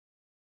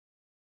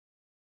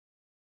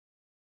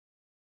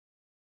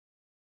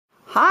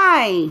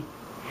Hi!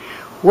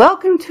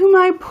 Welcome to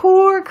my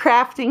poor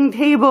crafting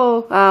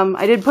table.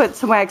 I did put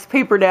some wax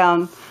paper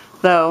down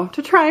though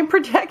to try and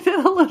protect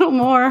it a little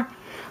more.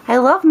 I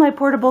love my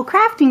portable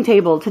crafting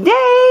table.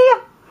 Today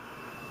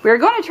we're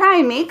going to try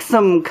and make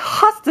some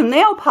custom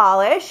nail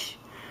polish.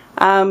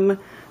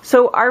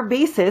 So our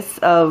basis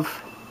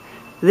of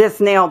this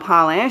nail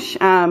polish,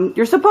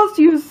 you're supposed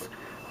to use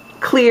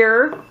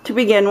clear to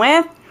begin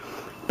with,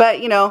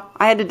 but you know,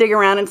 I had to dig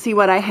around and see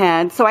what I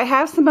had. So I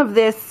have some of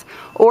this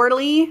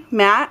Orly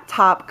matte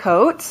top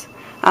coat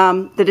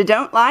that I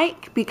don't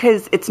like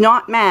because it's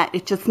not matte,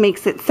 it just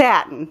makes it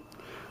satin.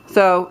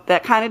 So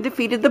that kind of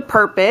defeated the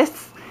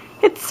purpose.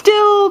 It's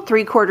still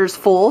 3/4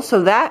 full,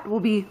 so that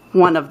will be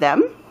one of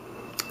them.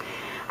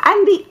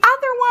 And the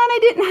other one I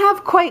didn't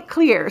have quite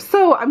clear,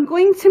 so I'm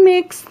going to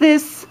mix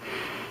this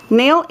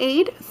Nail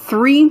Aid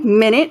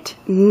 3-minute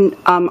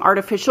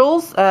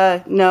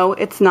artificials. No,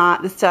 it's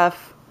not the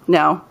stuff,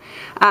 no.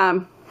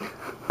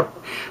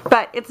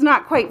 But it's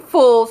not quite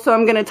full, so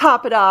I'm going to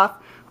top it off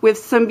with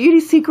some Beauty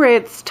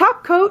Secrets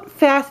Top Coat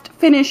Fast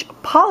Finish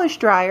Polish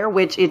Dryer,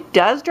 which it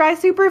does dry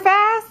super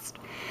fast,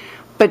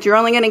 but you're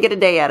only going to get a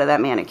day out of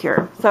that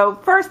manicure. So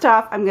first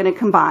off, I'm going to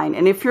combine,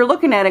 and if you're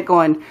looking at it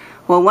going,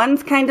 well,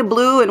 one's kind of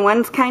blue and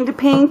one's kind of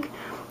pink,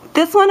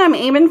 this one I'm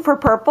aiming for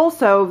purple,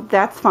 so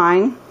that's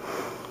fine.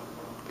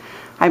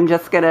 I'm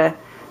just going to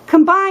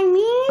combine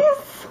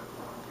these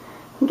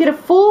and get a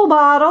full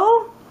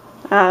bottle.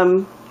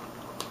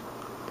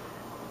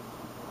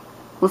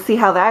 We'll see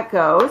how that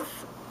goes.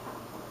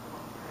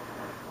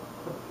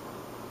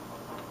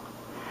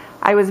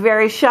 I was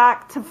very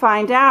shocked to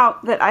find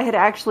out that I had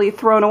actually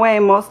thrown away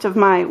most of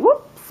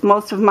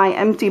my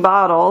empty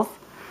bottles,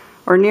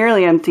 or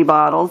nearly empty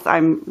bottles.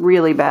 I'm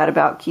really bad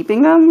about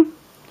keeping them.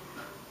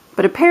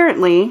 But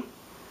apparently,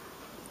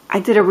 I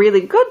did a really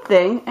good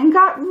thing and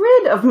got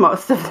rid of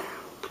most of them,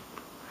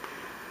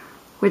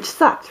 which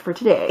sucked for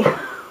today.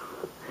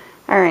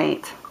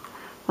 Alright,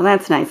 well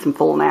that's nice and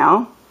full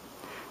now.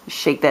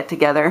 Shake that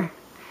together,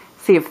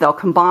 see if they'll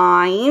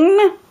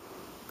combine.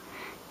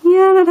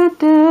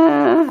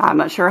 I'm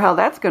not sure how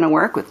that's going to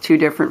work with two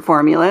different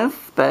formulas,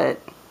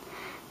 but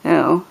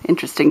oh,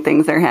 interesting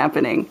things are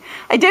happening.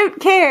 I don't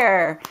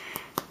care.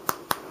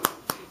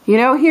 You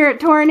know, here at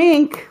Torrin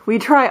Ink, we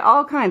try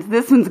all kinds.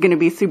 This one's going to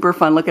be super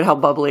fun. Look at how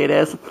bubbly it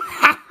is.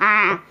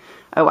 Oh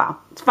wow,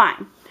 it's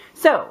fine.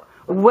 So,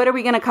 what are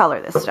we going to color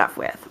this stuff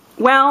with?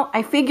 Well,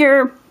 I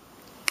figure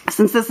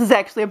since this is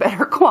actually a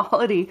better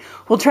quality,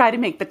 we'll try to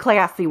make the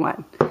classy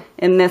one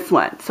in this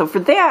one. So for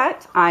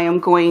that, I am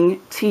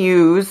going to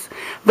use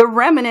the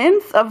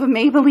remnants of the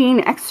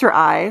Maybelline Extra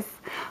Eyes.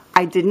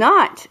 I did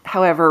not,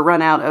 however,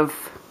 run out of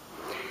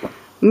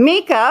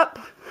makeup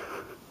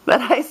that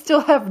I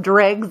still have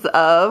dregs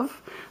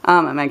of.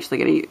 I'm actually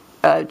going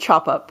to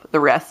chop up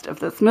the rest of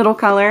this middle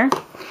color.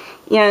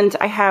 And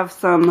I have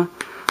some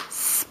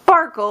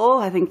sparkle.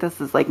 I think this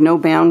is like No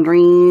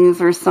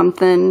Boundaries or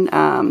something.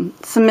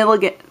 Some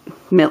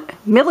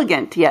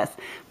Milligant, yes.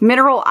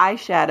 Mineral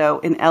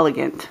eyeshadow in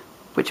Elegant,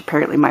 which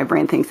apparently my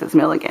brain thinks is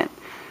Milligant.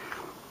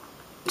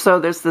 So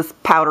there's this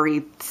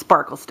powdery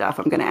sparkle stuff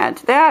I'm going to add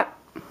to that.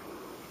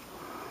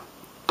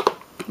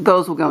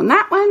 Those will go in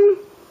that one.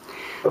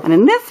 And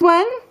in this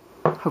one,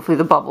 hopefully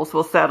the bubbles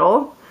will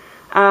settle.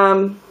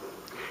 My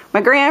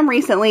gram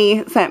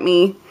recently sent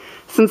me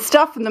some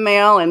stuff in the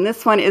mail, and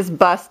this one is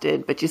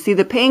busted, but you see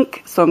the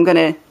pink, so I'm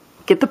gonna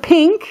get the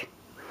pink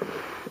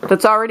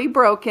that's already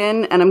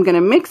broken, and I'm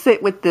gonna mix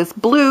it with this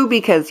blue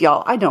because,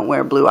 y'all, I don't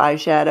wear blue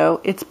eyeshadow.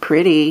 It's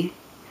pretty,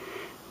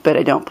 but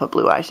I don't put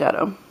blue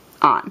eyeshadow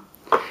on.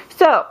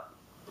 So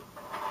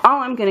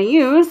all I'm gonna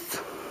use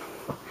is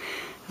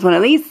one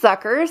of these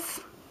suckers,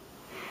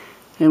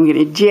 and I'm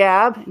gonna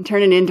jab and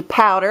turn it into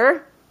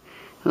powder,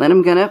 and then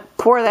I'm gonna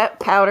pour that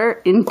powder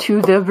into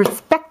the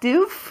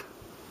respective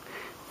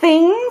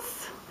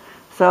things.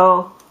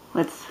 So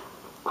it's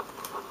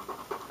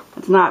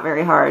not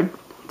very hard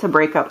to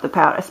break up the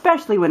powder,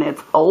 especially when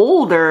it's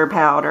older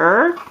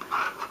powder.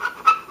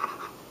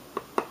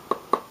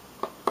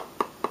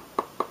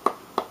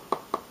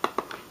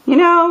 You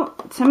know,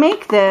 to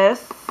make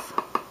this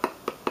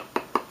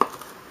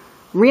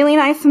really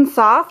nice and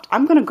soft,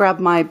 I'm going to grab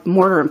my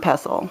mortar and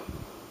pestle.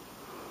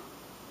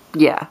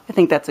 Yeah, I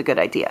think that's a good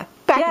idea.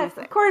 Yes,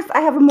 of course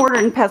I have a mortar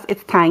and pestle.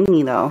 It's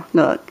tiny though.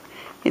 Look,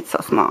 it's so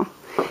small.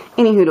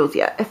 Any hoodles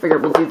yet. I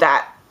figured we'll do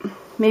that.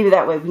 Maybe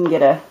that way we can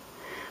get a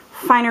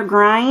finer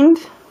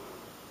grind,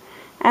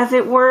 as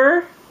it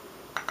were.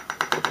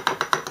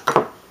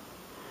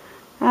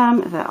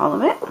 Is that all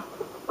of it?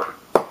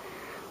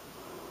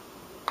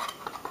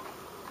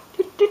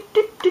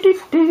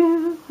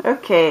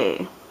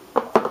 Okay.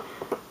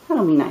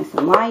 That'll be nice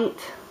and light.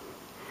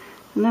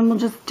 And then we'll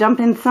just jump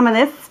in some of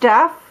this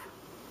stuff.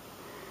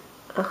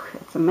 Ugh,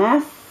 it's a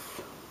mess.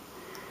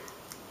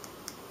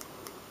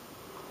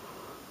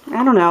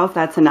 I don't know if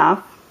that's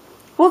enough.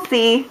 We'll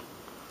see.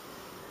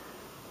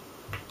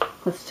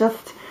 Let's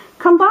just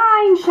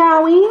combine,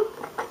 shall we?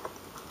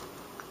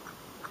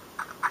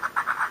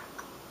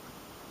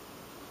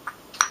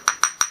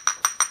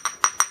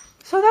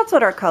 So that's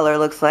what our color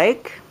looks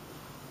like.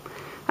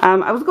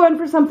 I was going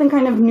for something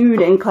kind of nude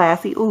and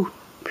classy. Ooh,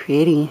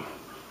 pretty.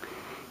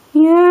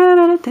 Yeah,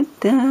 da, da,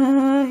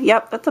 da.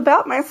 Yep, that's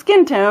about my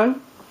skin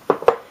tone.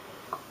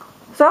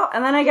 So,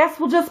 and then I guess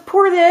we'll just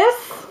pour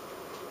this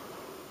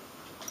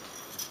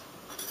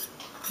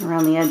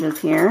around the edges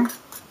here.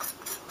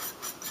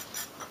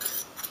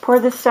 Pour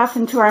this stuff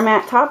into our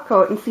matte top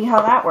coat and see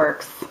how that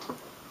works.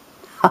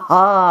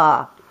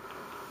 Haha!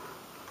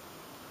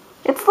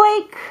 It's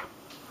like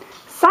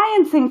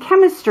science and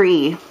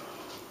chemistry.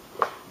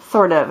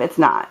 Sort of. It's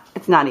not.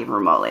 It's not even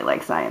remotely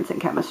like science and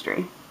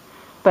chemistry.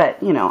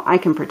 But, you know, I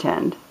can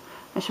pretend.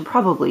 I should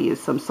probably use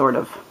some sort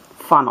of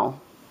funnel.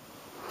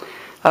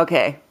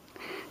 Okay.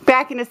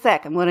 Back in a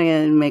sec. I'm going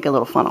to make a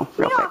little funnel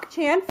real quick.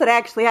 Chance that I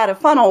actually had a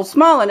funnel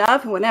small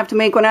enough and wouldn't have to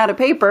make one out of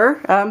paper.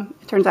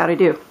 It turns out I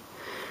do.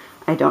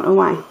 I don't know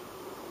why.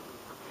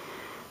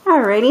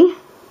 Alrighty.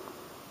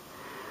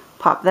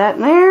 Pop that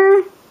in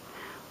there.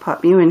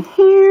 Pop you in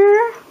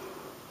here.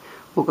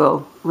 We'll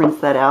go rinse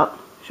that out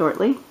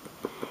shortly.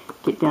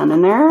 Get down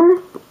in there.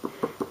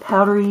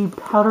 Powdery,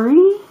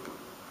 powdery.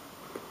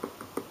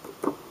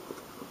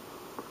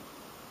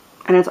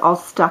 And it's all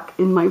stuck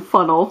in my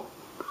funnel.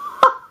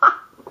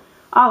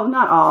 Oh,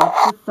 not all.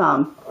 Just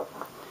some.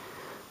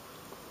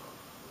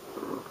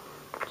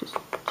 Just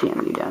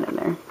jam you down in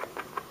there.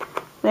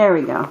 There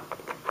we go.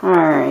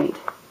 Alright.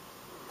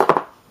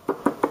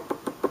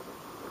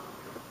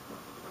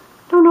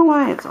 Don't know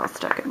why it's all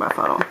stuck in my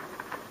funnel.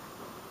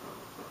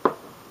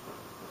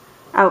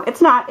 Oh,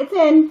 it's not. It's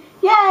in.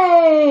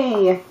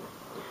 Yay!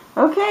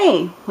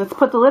 Okay, let's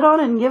put the lid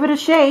on and give it a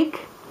shake.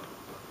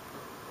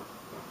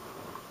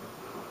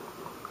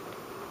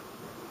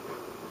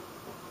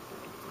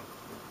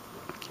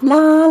 La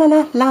la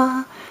la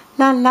la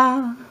la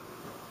la.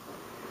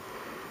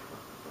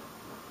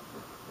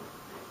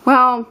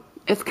 Well,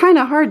 it's kind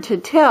of hard to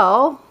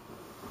tell,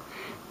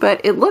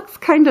 but it looks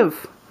kind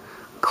of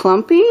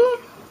clumpy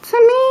to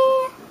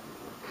me.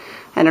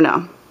 I don't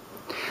know.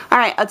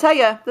 Alright, I'll tell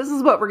you, this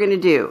is what we're going to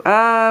do.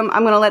 I'm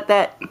going to let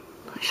that,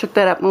 shook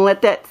that up, I'm going to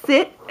let that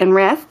sit and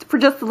rest for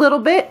just a little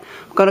bit.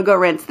 I'm going to go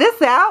rinse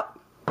this out,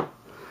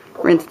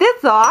 rinse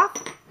this off,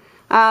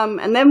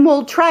 and then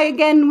we'll try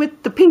again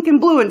with the pink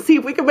and blue and see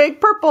if we can make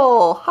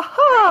purple.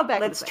 Ha-ha!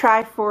 Let's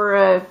try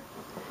for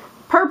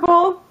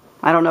purple.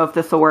 I don't know if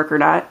this will work or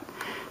not.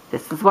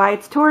 This is why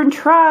it's Torrin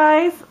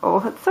tries.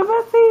 Oh, it's so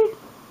messy.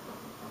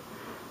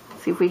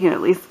 Let's see if we can at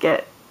least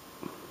get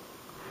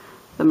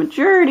the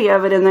majority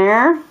of it in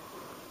there.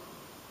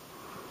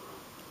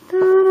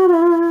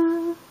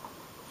 Da-da-da.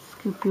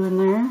 Scoop you in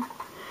there.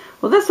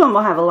 Well, this one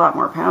will have a lot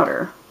more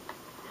powder,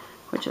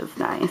 which is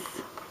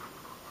nice.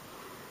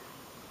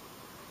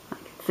 I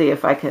can see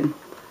if I can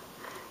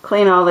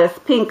clean all this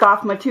pink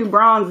off my two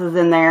bronzes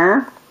in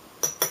there.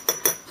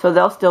 So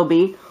they'll still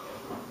be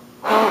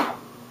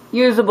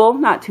usable.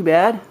 Not too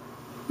bad.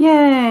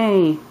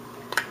 Yay!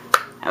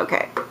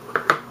 Okay.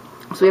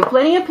 So we have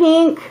plenty of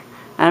pink.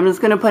 And I'm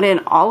just going to put in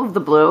all of the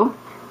blue.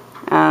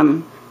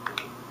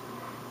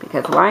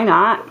 Because why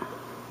not?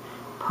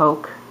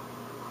 Poke.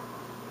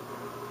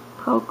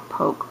 Poke,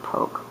 poke,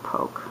 poke,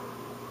 poke.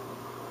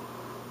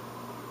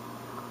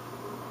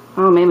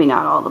 Oh, maybe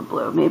not all the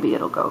blue. Maybe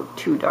it'll go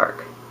too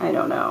dark. I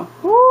don't know.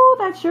 Ooh,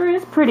 that sure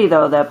is pretty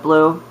though, that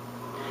blue.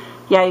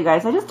 Yeah, you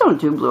guys, I just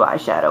don't do blue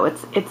eyeshadow.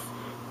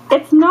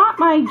 It's not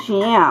my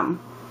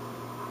jam.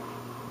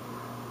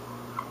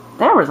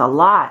 There was a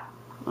lot.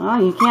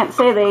 Well, you can't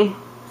say they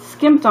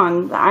skimped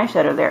on the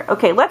eyeshadow there.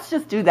 Okay, let's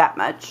just do that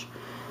much.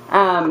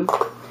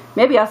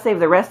 Maybe I'll save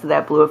the rest of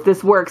that blue if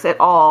this works at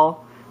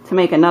all to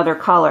make another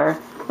color.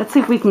 Let's see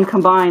if we can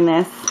combine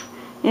this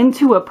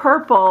into a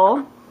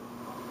purple.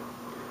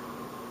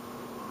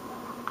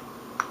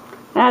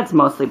 That's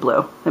mostly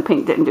blue. The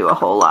pink didn't do a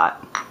whole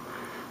lot.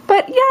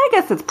 But yeah, I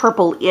guess it's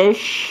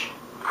purple-ish.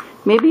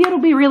 Maybe it'll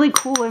be really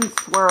cool and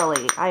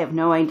swirly. I have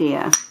no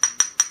idea.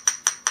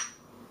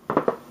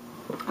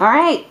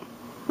 Alright.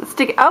 Let's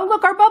stick it. Oh,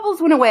 look, our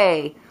bubbles went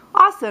away.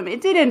 Awesome.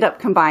 It did end up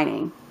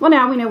combining. Well,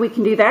 now we know we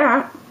can do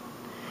that.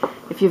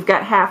 If you've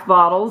got half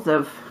bottles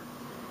of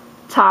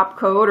top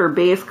coat or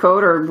base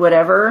coat or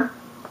whatever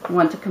you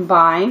want to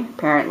combine,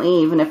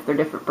 apparently, even if they're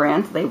different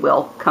brands, they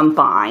will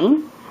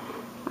combine.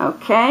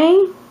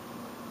 Okay.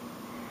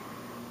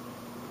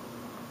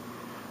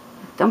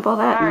 Dump all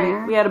that in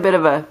there. We had a bit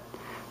of a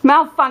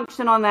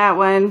malfunction on that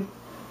one.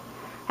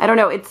 I don't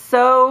know. It's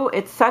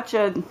such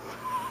a...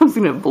 I was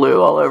going to have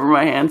blue all over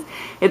my hands.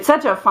 It's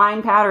such a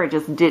fine powder, it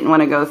just didn't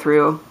want to go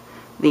through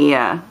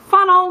the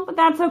funnel, but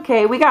that's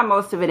okay. We got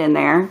most of it in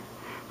there.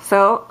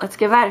 So let's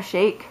give that a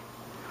shake.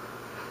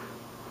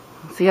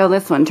 See how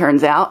this one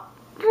turns out.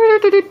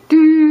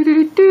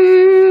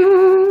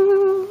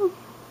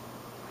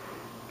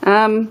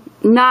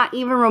 Not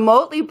even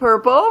remotely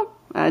purple.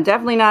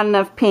 Definitely not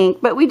enough pink,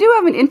 but we do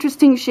have an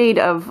interesting shade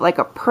of like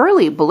a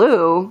pearly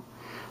blue.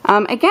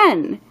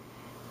 Again,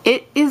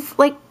 it is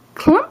like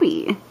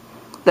clumpy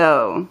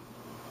though.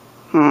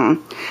 I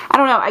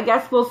don't know. I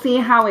guess we'll see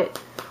how it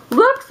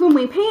looks when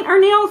we paint our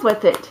nails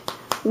with it.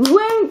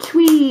 Won't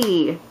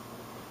we?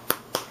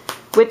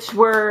 which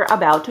we're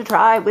about to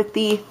try with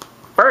the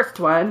first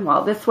one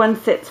while this one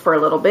sits for a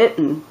little bit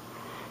and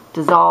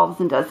dissolves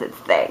and does its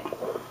thing.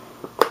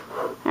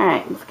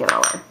 Alright, let's get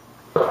all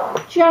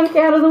our junk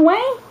out of the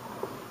way.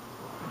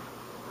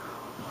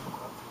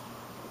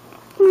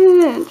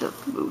 And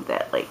just move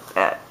that like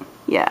that.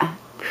 Yeah,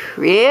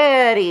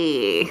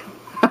 pretty.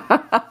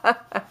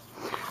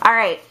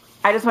 Alright,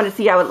 I just want to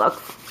see how it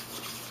looks.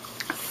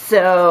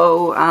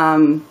 So,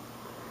 I'm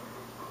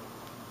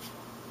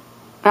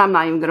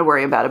not even going to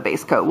worry about a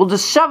base coat. We'll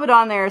just shove it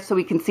on there so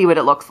we can see what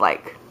it looks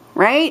like.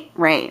 Right?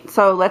 Right.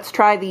 So let's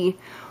try the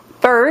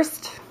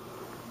first,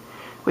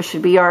 which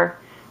should be our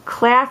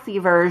classy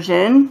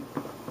version.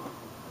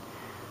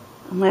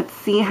 And let's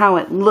see how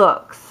it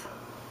looks.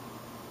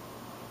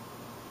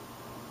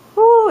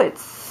 Ooh,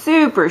 it's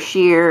super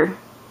sheer,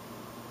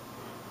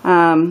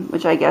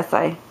 which I guess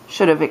I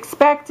should have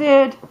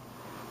expected.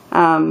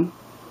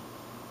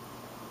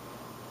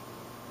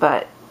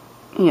 But,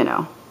 you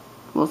know,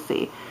 we'll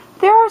see.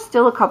 There are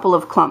still a couple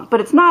of clumps,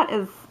 but it's not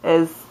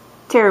as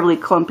terribly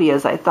clumpy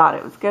as I thought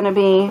it was going to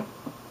be,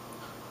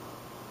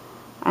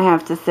 I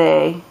have to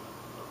say.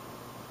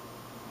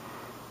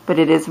 But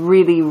it is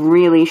really,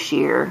 really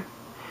sheer,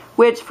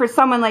 which for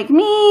someone like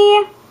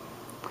me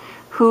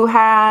who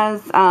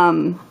has,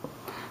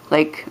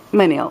 like,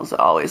 my nails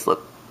always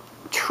look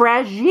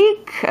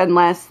tragic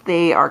unless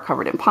they are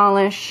covered in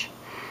polish.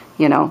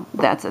 You know,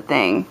 that's a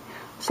thing.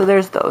 So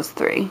there's those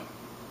three.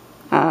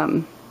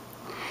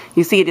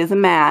 You see, it is a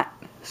matte,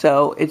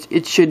 so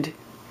it should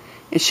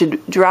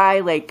dry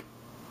like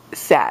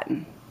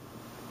satin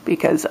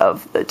because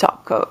of the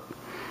top coat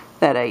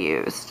that I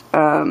used.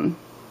 Not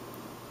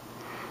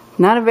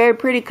a very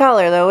pretty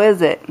color though,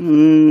 is it?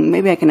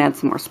 Maybe I can add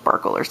some more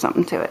sparkle or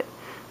something to it.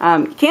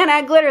 Can't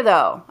add glitter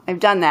though. I've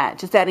done that.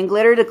 Just adding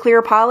glitter to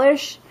clear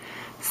polish.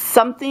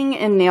 Something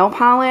in nail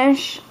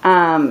polish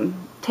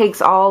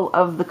takes all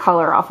of the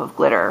color off of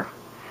glitter.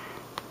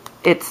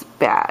 It's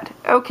bad.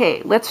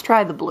 Okay, let's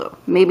try the blue.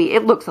 Maybe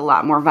it looks a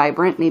lot more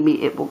vibrant.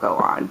 Maybe it will go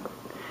on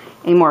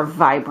a more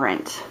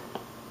vibrant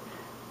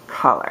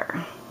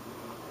color.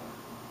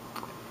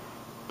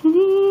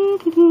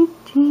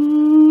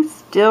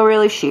 Still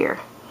really sheer.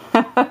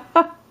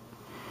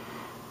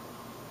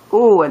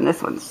 Ooh, and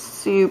this one's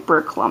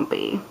super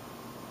clumpy.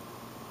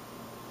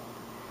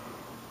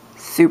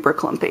 Super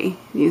clumpy.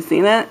 You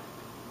see that?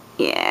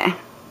 Yeah.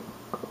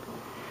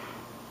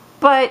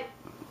 But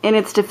in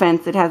its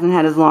defense, it hasn't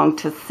had as long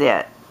to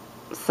sit.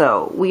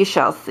 So we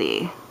shall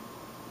see.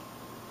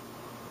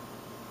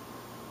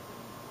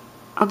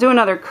 I'll do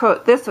another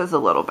coat. This was a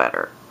little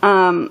better.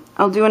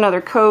 I'll do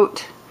another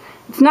coat.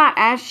 It's not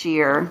as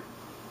sheer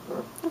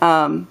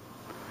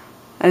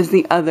as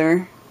the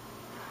other.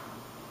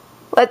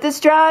 Let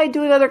this dry,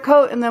 do another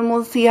coat, and then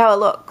we'll see how it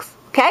looks.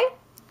 Okay?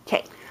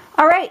 Okay.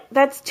 Alright,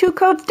 that's 2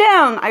 coats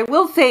down. I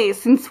will say,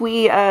 since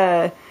we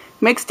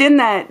mixed in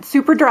that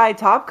super dry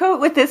top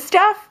coat with this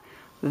stuff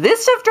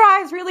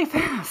dries really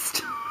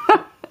fast.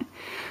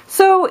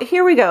 So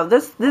here we go.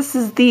 This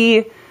is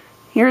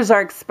here's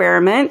our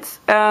experiment.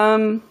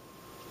 The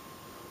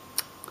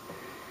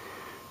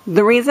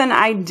reason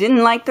I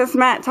didn't like this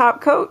matte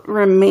top coat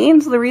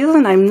remains the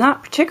reason I'm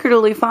not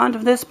particularly fond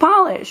of this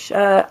polish.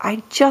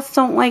 I just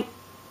don't like,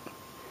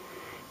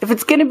 if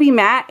it's going to be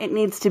matte, it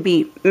needs to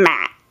be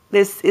matte.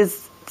 This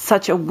is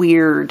such a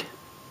weird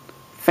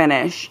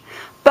finish.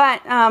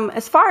 But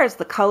as far as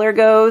the color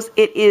goes,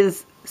 it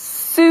is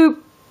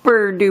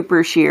super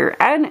duper sheer.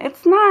 And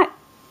it's not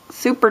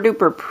super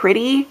duper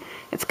pretty.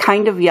 It's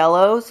kind of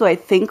yellow. So I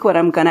think what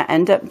I'm going to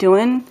end up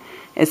doing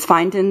is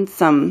finding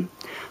some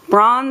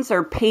bronze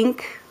or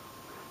pink.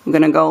 I'm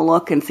going to go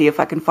look and see if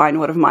I can find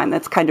one of mine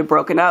that's kind of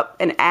broken up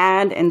and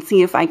add and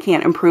see if I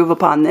can't improve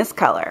upon this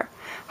color.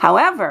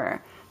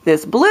 However,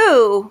 this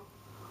blue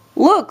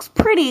looks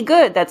pretty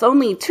good. That's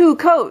only 2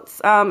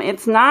 coats.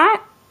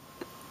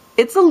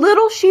 It's a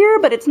little sheer,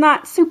 but it's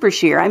not super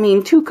sheer. I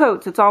mean, 2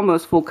 coats, it's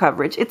almost full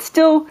coverage. It's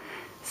still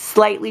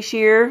slightly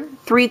sheer.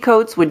 3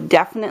 coats would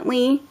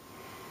definitely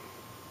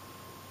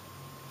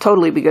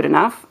totally be good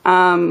enough.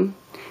 And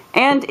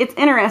it's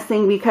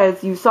interesting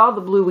because you saw the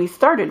blue we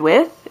started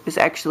with is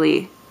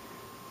actually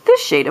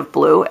this shade of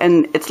blue,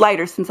 and it's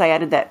lighter since I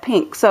added that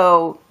pink.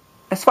 So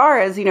as far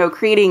as, you know,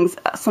 creating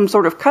some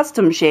sort of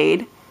custom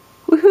shade,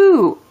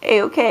 woohoo,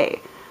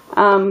 a-okay.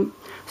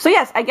 So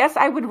yes, I guess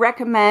I would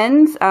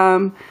recommend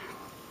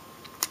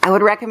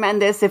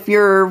this if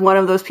you're one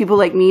of those people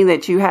like me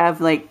that you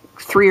have like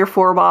 3 or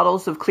 4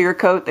 bottles of clear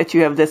coat that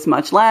you have this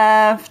much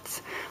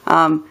left.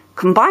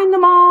 Combine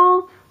them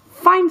all,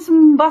 find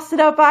some busted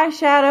up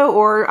eyeshadow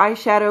or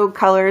eyeshadow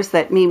colors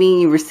that maybe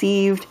you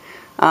received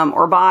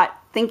or bought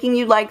thinking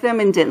you'd like them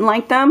and didn't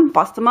like them.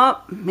 Bust them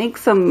up, make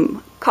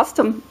some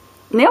custom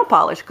nail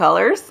polish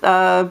colors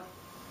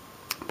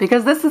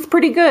because this is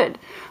pretty good.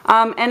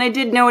 And I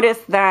did notice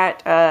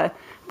that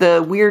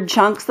the weird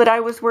chunks that I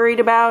was worried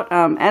about,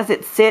 as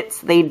it sits,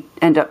 they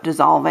end up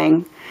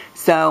dissolving.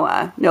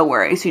 So no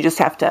worries, you just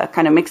have to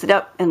kind of mix it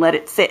up and let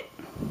it sit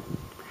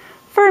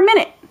for a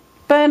minute.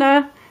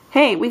 But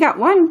hey, we got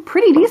one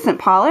pretty decent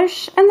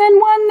polish and then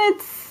one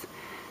that's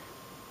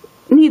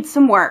needs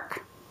some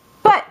work.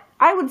 But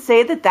I would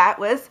say that that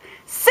was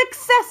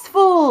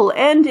successful,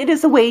 and it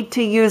is a way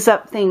to use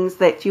up things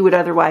that you would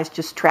otherwise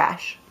just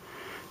trash.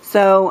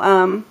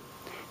 So,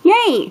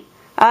 yay!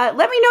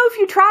 Let me know if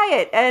you try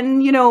it,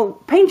 and, you know,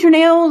 paint your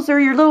nails or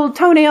your little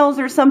toenails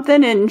or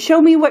something and show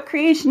me what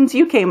creations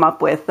you came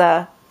up with.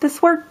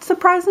 This worked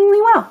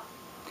surprisingly well.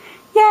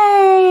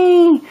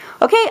 Yay!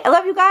 Okay, I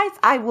love you guys.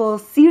 I will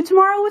see you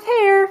tomorrow with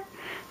hair.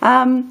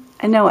 I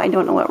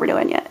don't know what we're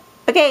doing yet.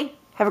 Okay,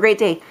 have a great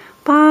day.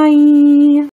 Bye!